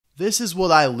This is what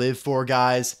I live for,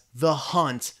 guys. The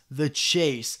hunt, the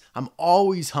chase. I'm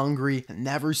always hungry,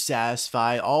 never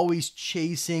satisfied, always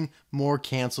chasing more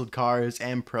canceled cars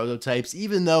and prototypes,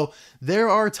 even though there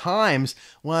are times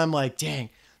when I'm like,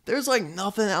 dang, there's like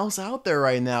nothing else out there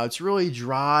right now. It's really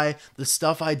dry. The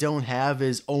stuff I don't have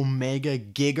is Omega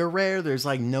Giga Rare. There's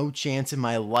like no chance in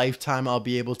my lifetime I'll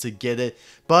be able to get it,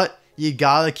 but you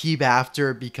gotta keep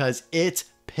after it because it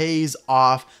pays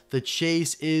off. The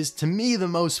chase is, to me, the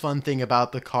most fun thing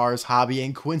about the cars hobby,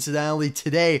 and coincidentally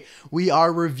today we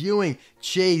are reviewing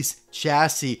Chase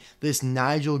Chassis, this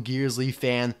Nigel Gearsley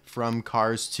fan from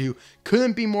Cars 2.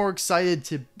 Couldn't be more excited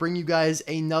to bring you guys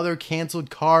another canceled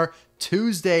car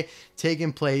Tuesday,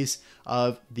 taking place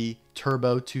of the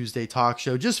Turbo Tuesday talk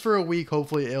show just for a week.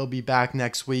 Hopefully it'll be back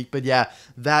next week, but yeah,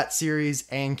 that series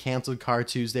and canceled car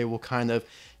Tuesday will kind of,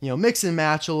 mix and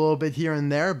match a little bit here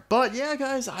and there. But yeah,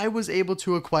 guys, I was able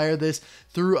to acquire this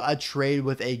through a trade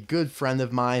with a good friend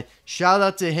of mine. Shout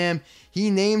out to him.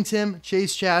 He named him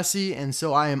Chase Chassis, and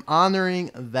so I am honoring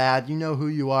that. You know who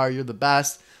you are. You're the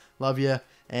best. Love you.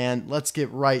 And let's get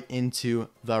right into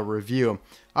the review.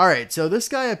 Alright, so this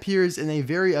guy appears in a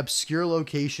very obscure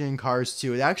location in Cars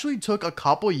 2. It actually took a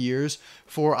couple years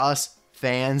for us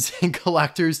fans and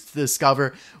collectors to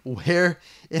discover where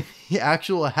in the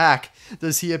actual heck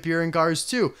does he appear in Cars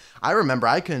 2. I remember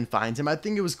I couldn't find him. I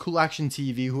think it was Collection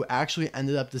TV who actually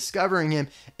ended up discovering him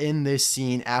in this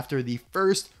scene after the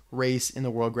first race in the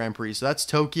World Grand Prix. So that's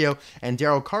Tokyo, and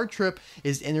Darrell Cartrip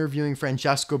is interviewing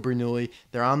Francesco Bernoulli.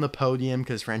 They're on the podium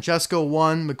because Francesco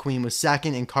won, McQueen was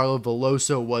second, and Carla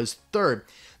Veloso was third.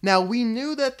 Now, we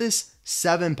knew that this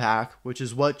 7-pack, which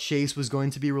is what Chase was going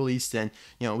to be released in,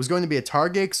 it was going to be a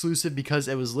Target exclusive because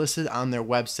it was listed on their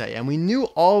website, and we knew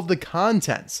all of the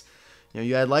contents.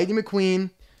 You had Lightning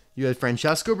McQueen, you had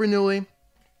Francesco Bernoulli,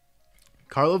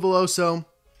 Carla Veloso,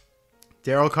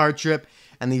 Darrell Cartrip,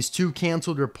 and these two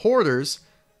canceled reporters,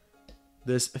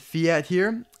 this Fiat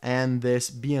here and this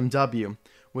BMW,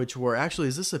 which were actually,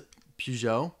 is this a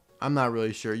Peugeot? I'm not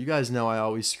really sure. You guys know I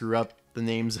always screw up the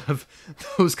names of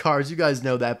those cars. You guys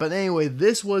know that. But anyway,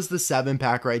 this was the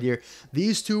 7-pack right here.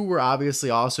 These two were obviously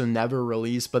also never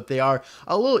released, but they are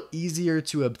a little easier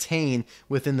to obtain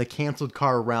within the canceled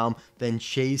car realm than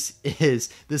Chase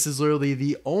is. This is literally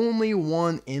the only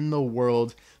one in the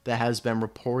world that has been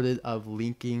reported of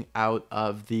leaking out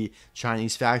of the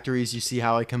Chinese factories. You see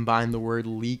how I combine the word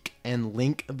leak and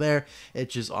link there? It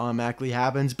just automatically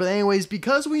happens. But anyways,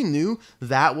 because we knew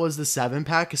that was the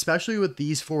 7-pack, especially with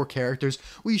these 4 characters,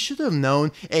 we should have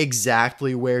known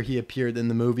exactly where he appeared in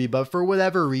the movie. But for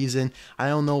whatever reason, I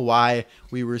don't know why,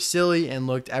 we were silly and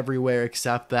looked everywhere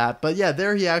except that. But yeah,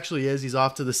 there he actually is. He's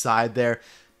off to the side there.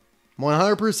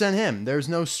 100% him. There's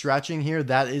no stretching here.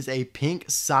 That is a pink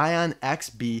Scion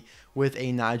XB with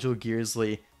a Nigel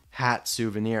Gearsley hat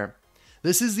souvenir.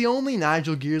 This is the only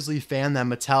Nigel Gearsley fan that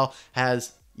Mattel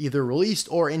has either released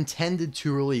or intended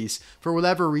to release. For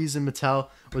whatever reason, Mattel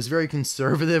was very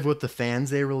conservative with the fans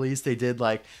they released. They did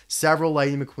like several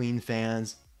Lightning McQueen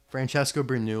fans, Francesco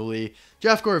Bernoulli,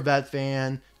 Jeff Gorvette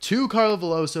fan, 2 Carla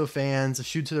Veloso fans, a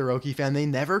Shoot to the Roki fan. They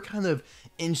never kind of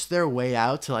inched their way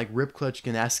out to like Rip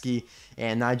Klitschko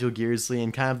and Nigel Gearsley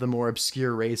and kind of the more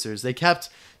obscure racers. They kept,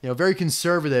 very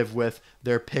conservative with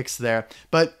their picks there.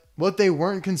 But what they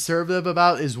weren't conservative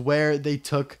about is where they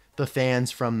took the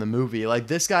fans from the movie. Like,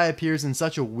 this guy appears in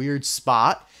such a weird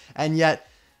spot, and yet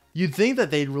you'd think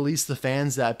that they'd release the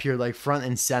fans that appear like front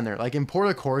and center. Like in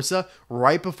Porta Corsa,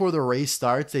 right before the race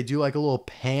starts, they do like a little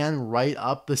pan right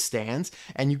up the stands,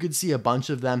 and you could see a bunch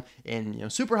of them in,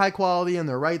 super high quality, and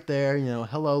they're right there,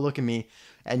 hello, look at me.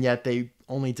 And yet they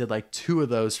only did like 2 of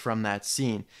those from that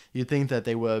scene. You'd think that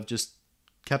they would have just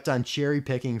kept on cherry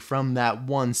picking from that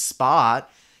one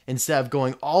spot instead of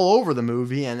going all over the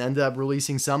movie and ended up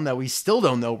releasing some that we still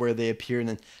don't know where they appeared,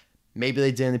 and maybe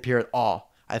they didn't appear at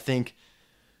all. I think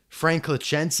Frank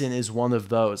Lichensen is one of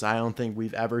those. I don't think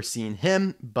we've ever seen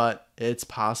him, but it's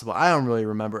possible. I don't really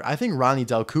remember. I think Ronnie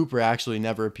Del Cooper actually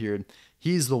never appeared.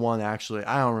 He's the one, actually.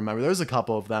 I don't remember. There's a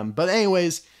couple of them. But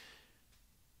anyways,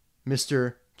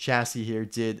 Mr. Chassis here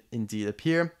did indeed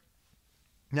appear.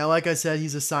 Now, like I said,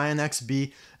 he's a Scion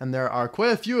XB, and there are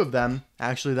quite a few of them,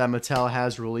 actually, that Mattel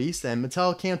has released, and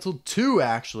Mattel canceled 2,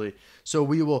 actually. So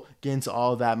we will get into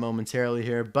all of that momentarily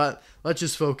here, but let's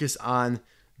just focus on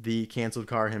the canceled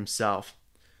car himself.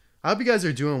 I hope you guys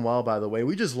are doing well, by the way.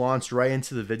 We just launched right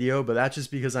into the video, but that's just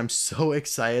because I'm so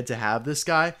excited to have this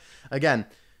guy. Again,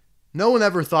 no one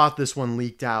ever thought this one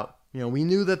leaked out. We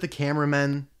knew that the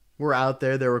cameramen were out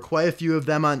there. There were quite a few of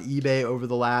them on eBay over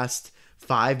the last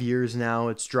 5 years now.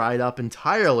 It's dried up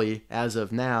entirely as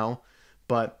of now,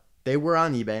 but they were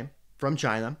on eBay from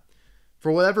China.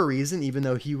 For whatever reason, even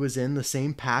though he was in the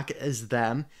same pack as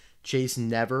them, Chase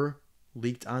never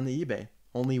leaked on the eBay.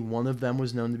 Only one of them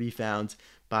was known to be found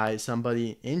by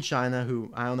somebody in China who,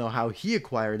 I don't know how he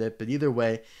acquired it, but either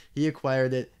way, he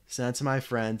acquired it, sent it to my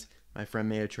friend. My friend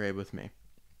made a trade with me.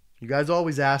 You guys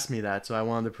always ask me that, so I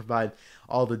wanted to provide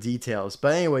all the details.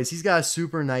 But anyways, he's got a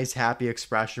super nice, happy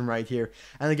expression right here.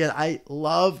 And again, I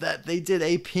love that they did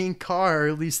a pink car, or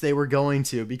at least they were going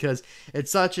to, because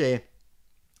it's such a,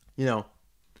 you know,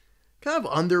 kind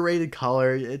of underrated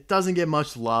color. It doesn't get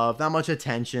much love, not much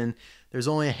attention. There's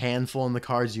only a handful in the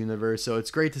Cars universe, so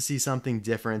it's great to see something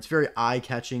different. It's very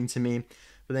eye-catching to me.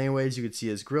 But anyways, you can see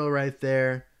his grill right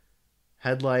there,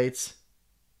 headlights,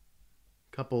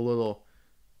 a couple little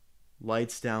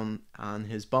lights down on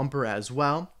his bumper as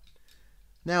well.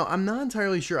 Now, I'm not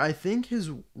entirely sure. I think his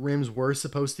rims were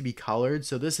supposed to be colored,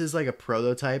 so this is like a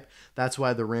prototype. That's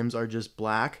why the rims are just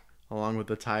black along with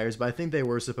the tires, but I think they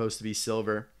were supposed to be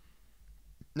silver.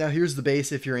 Now, here's the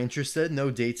base if you're interested.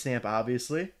 No date stamp,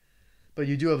 obviously, but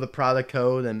you do have the product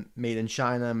code and made in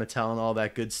China, Mattel, and all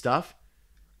that good stuff.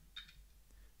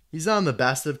 He's not in the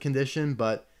best of condition,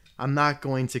 but I'm not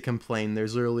going to complain.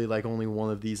 There's literally like only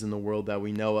one of these in the world that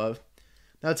we know of.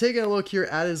 Now, taking a look here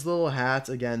at his little hat,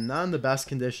 again, not in the best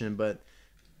condition, but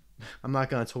I'm not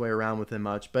going to toy around with it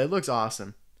much, but it looks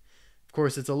awesome. Of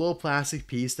course, it's a little plastic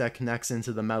piece that connects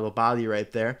into the metal body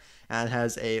right there, and it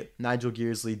has a Nigel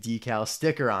Gearsley decal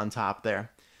sticker on top there.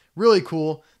 Really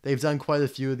cool. They've done quite a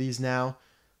few of these now,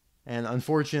 and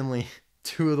unfortunately,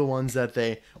 two of the ones that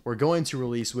they were going to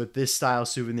release with this style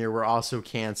souvenir were also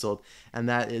canceled, and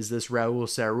that is this Raul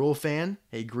Sarul fan,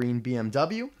 a green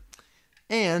BMW,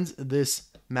 and this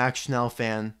Max Schnell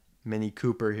fan Mini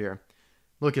Cooper here.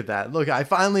 Look at that. Look, I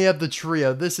finally have the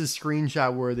trio. This is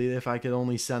screenshot worthy if I could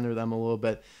only center them a little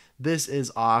bit. This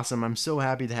is awesome. I'm so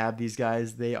happy to have these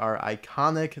guys. They are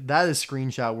iconic. That is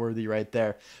screenshot worthy right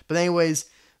there. But anyways,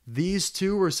 these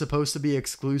two were supposed to be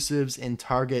exclusives in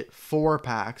Target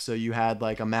 4-pack. So you had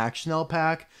like a Max Schnell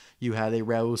pack, you had a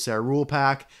Raul Sarul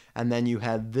pack, and then you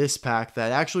had this pack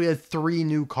that actually had 3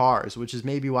 new cars, which is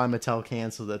maybe why Mattel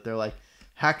canceled it. They're like,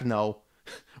 heck no.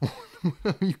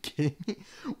 Are you kidding me?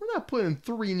 We're not putting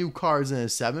 3 new cars in a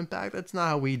 7-pack. That's not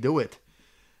how we do it.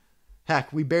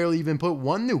 Heck, we barely even put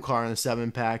 1 new car in a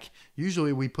 7-pack.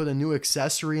 Usually we put a new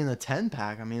accessory in a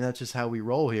 10-pack. I mean, that's just how we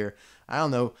roll here. I don't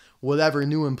know, whatever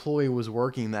new employee was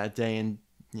working that day and,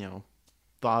 you know,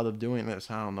 thought of doing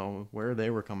this. I don't know where they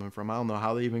were coming from. I don't know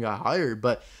how they even got hired.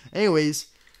 But anyways,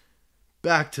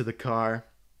 back to the car.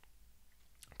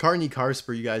 Carney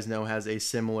Carspur, you guys know, has a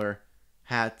similar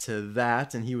hat to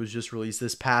that, and he was just released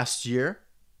this past year.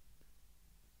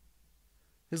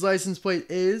 His license plate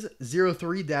is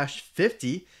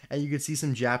 03-50, and you can see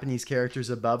some Japanese characters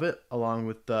above it, along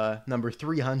with the number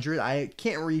 300. I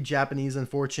can't read Japanese,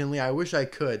 unfortunately. I wish I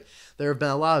could. There have been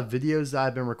a lot of videos that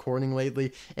I've been recording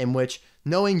lately in which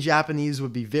knowing Japanese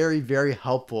would be very, very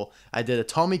helpful. I did a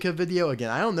Tomica video. Again,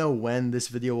 I don't know when this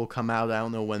video will come out. I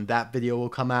don't know when that video will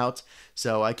come out.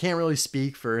 So I can't really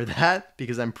speak for that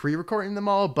because I'm pre-recording them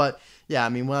all. But yeah, I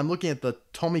mean, when I'm looking at the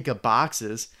Tomica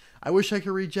boxes, I wish I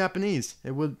could read Japanese.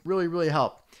 It would really, really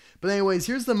help. But anyways,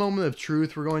 here's the moment of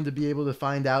truth. We're going to be able to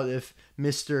find out if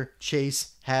Mr.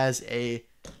 Chase has a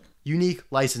unique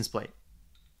license plate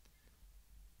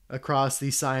across the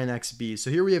Scion XB.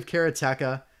 So here we have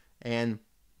Karateka, and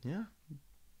yeah,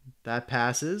 that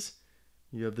passes.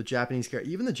 You have the Japanese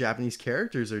character. Even the Japanese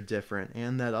characters are different.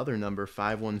 And that other number,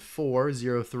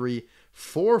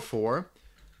 514-0344.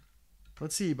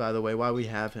 Let's see, by the way, why we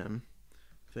have him.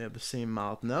 If they have the same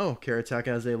mouth. No, Karateka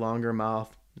has a longer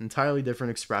mouth. Entirely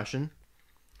different expression.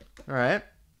 Alright.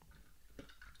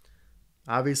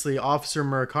 Obviously, Officer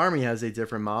Murakami has a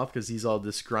different mouth because he's all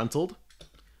disgruntled.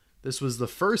 This was the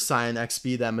first Scion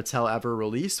XB that Mattel ever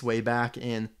released way back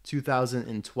in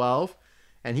 2012.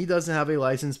 And he doesn't have a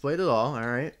license plate at all.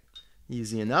 Alright.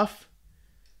 Easy enough.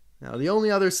 Now, the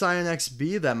only other Scion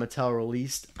XB that Mattel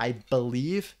released, I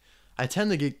believe, I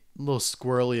tend to get a little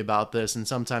squirrely about this, and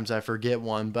sometimes I forget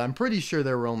one, but I'm pretty sure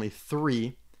there were only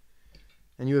 3.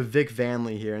 And you have Vic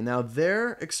Vanley here. Now,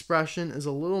 their expression is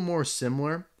a little more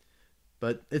similar,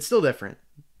 but it's still different.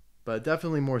 But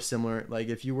definitely more similar. Like,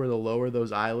 if you were to lower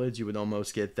those eyelids, you would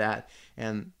almost get that.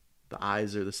 And the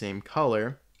eyes are the same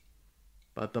color,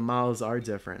 but the mouths are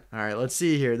different. All right, let's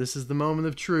see here. This is the moment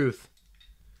of truth.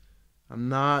 I'm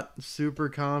not super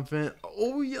confident.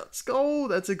 Oh, yeah, let's go.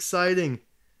 That's exciting.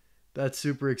 That's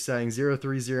super exciting.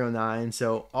 0309.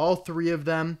 So all 3 of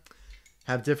them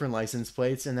have different license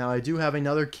plates. And now I do have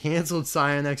another canceled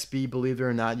Scion XB, believe it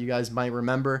or not. You guys might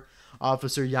remember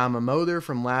Officer Yamamoto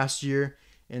from last year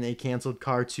in a canceled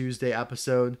Car Tuesday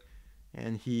episode.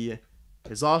 And he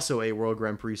is also a World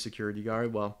Grand Prix security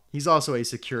guard. Well, he's also a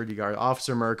security guard.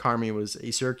 Officer Murakami was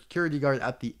a security guard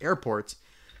at the airport.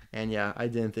 And yeah, I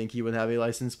didn't think he would have a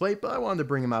license plate, but I wanted to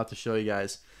bring him out to show you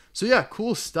guys. So yeah,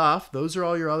 cool stuff. Those are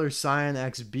all your other Scion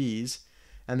XBs.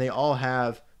 And they all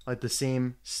have like the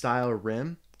same style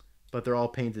rim, but they're all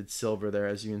painted silver there,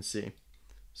 as you can see.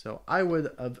 So I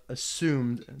would have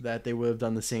assumed that they would have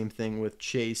done the same thing with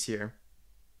Chase here.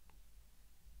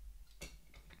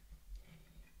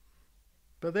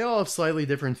 But they all have slightly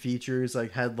different features,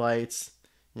 like headlights.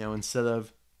 You know, instead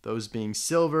of those being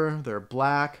silver, they're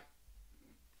black.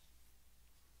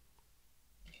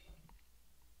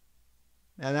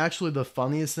 And actually the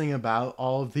funniest thing about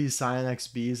all of these Scion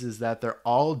XBs is that they're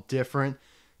all different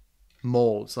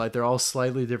molds. Like they're all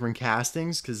slightly different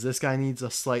castings, because this guy needs a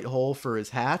slight hole for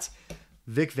his hat.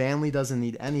 Vic Vanley doesn't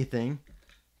need anything.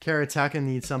 Karateka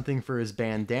needs something for his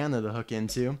bandana to hook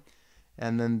into.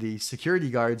 And then the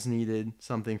security guards needed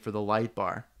something for the light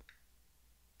bar.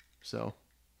 So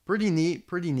pretty neat,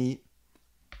 pretty neat.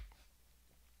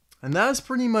 And that's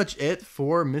pretty much it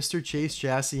for Mr. Chase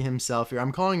Chassis himself here.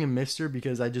 I'm calling him Mr.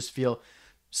 because I just feel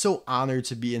so honored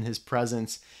to be in his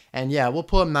presence. And yeah, we'll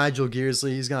pull up Nigel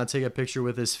Gearsley. He's going to take a picture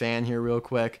with his fan here real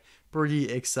quick.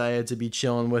 Pretty excited to be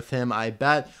chilling with him, I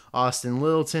bet. Austin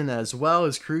Littleton as well.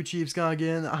 His crew chief's going to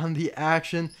get in on the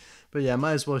action. But yeah,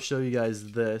 might as well show you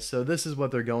guys this. So this is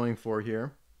what they're going for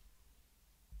here.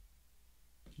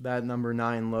 That number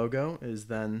 9 logo is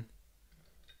then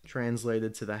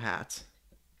translated to the hat.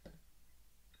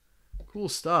 Cool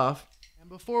stuff. And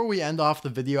before we end off the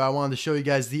video, I wanted to show you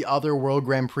guys the other World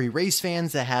Grand Prix race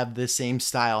fans that have this same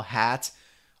style hat.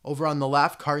 Over on the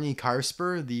left, Courtney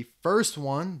Karsper, the first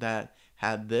one that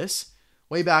had this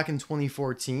way back in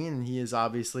 2014. And he is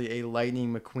obviously a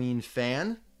Lightning McQueen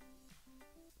fan.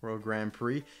 World Grand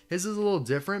Prix. His is a little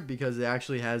different because it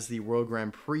actually has the World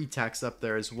Grand Prix text up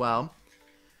there as well.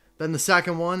 Then the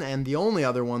second one, and the only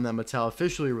other one that Mattel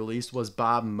officially released, was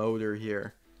Bob Motor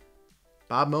here.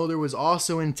 Bob Motor was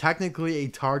also in technically a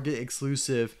Target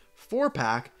exclusive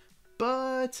 4-pack,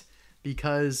 but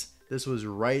because this was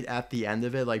right at the end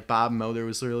of it, like Bob Motor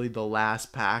was literally the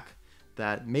last pack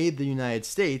that made the United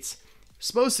States,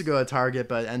 supposed to go to Target,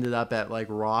 but ended up at like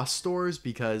Ross stores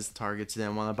because Targets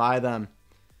didn't want to buy them.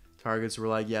 Targets were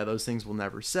like, yeah, those things will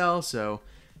never sell, so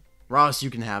Ross,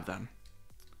 you can have them.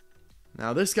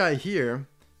 Now this guy here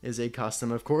is a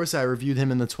custom. Of course, I reviewed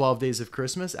him in the 12 Days of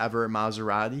Christmas, Everett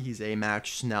Maserati. He's a Max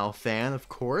Schnell fan, of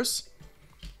course.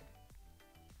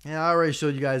 And I already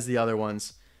showed you guys the other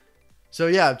ones. So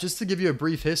yeah, just to give you a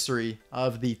brief history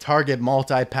of the Target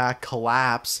multi-pack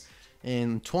collapse.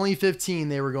 In 2015,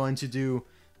 they were going to do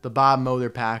the Bob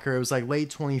Motor Packer. It was like late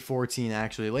 2014,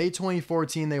 actually. Late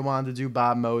 2014, they wanted to do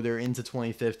Bob Motor into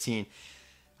 2015.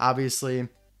 Obviously,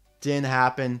 didn't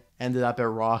happen. Ended up at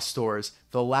Ross stores.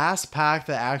 The last pack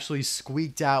that actually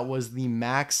squeaked out was the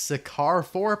Max Sakar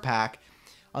 4-pack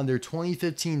under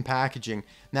 2015 packaging.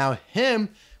 Now, him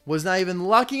was not even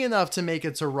lucky enough to make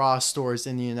it to Ross stores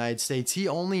in the United States. He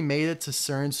only made it to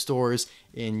certain stores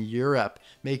in Europe,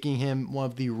 making him one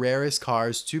of the rarest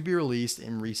cars to be released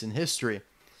in recent history.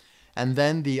 And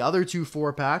then the other two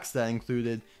 4-packs that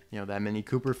included, you know, that Mini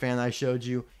Cooper fan I showed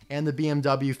you and the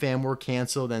BMW fan were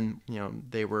canceled, and, you know,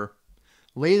 they were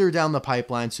later down the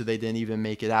pipeline, so they didn't even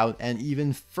make it out. And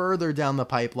even further down the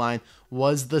pipeline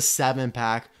was the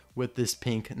 7-pack with this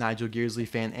pink Nigel Gearsley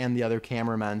fan and the other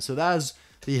cameraman. So that is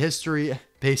the history,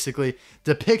 basically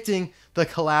depicting the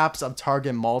collapse of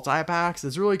Target multi-packs.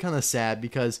 It's really kind of sad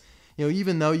because, you know,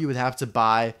 even though you would have to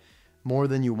buy more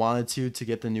than you wanted to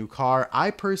get the new car,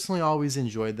 I personally always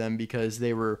enjoyed them because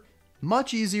they were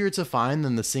much easier to find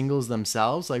than the singles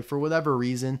themselves. Like, for whatever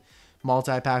reason,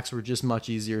 multi-packs were just much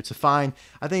easier to find.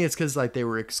 I think it's because like they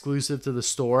were exclusive to the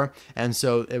store, and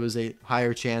so it was a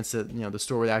higher chance that, you know, the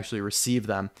store would actually receive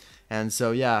them. And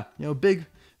so yeah, you know, big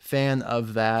fan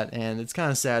of that, and it's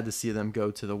kind of sad to see them go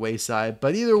to the wayside.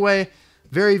 But either way,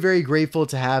 very, very grateful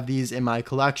to have these in my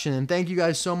collection, and thank you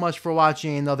guys so much for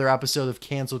watching another episode of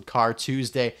Canceled Car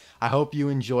Tuesday. I hope you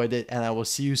enjoyed it, and I will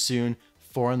see you soon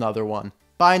for another one.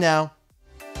 Bye now.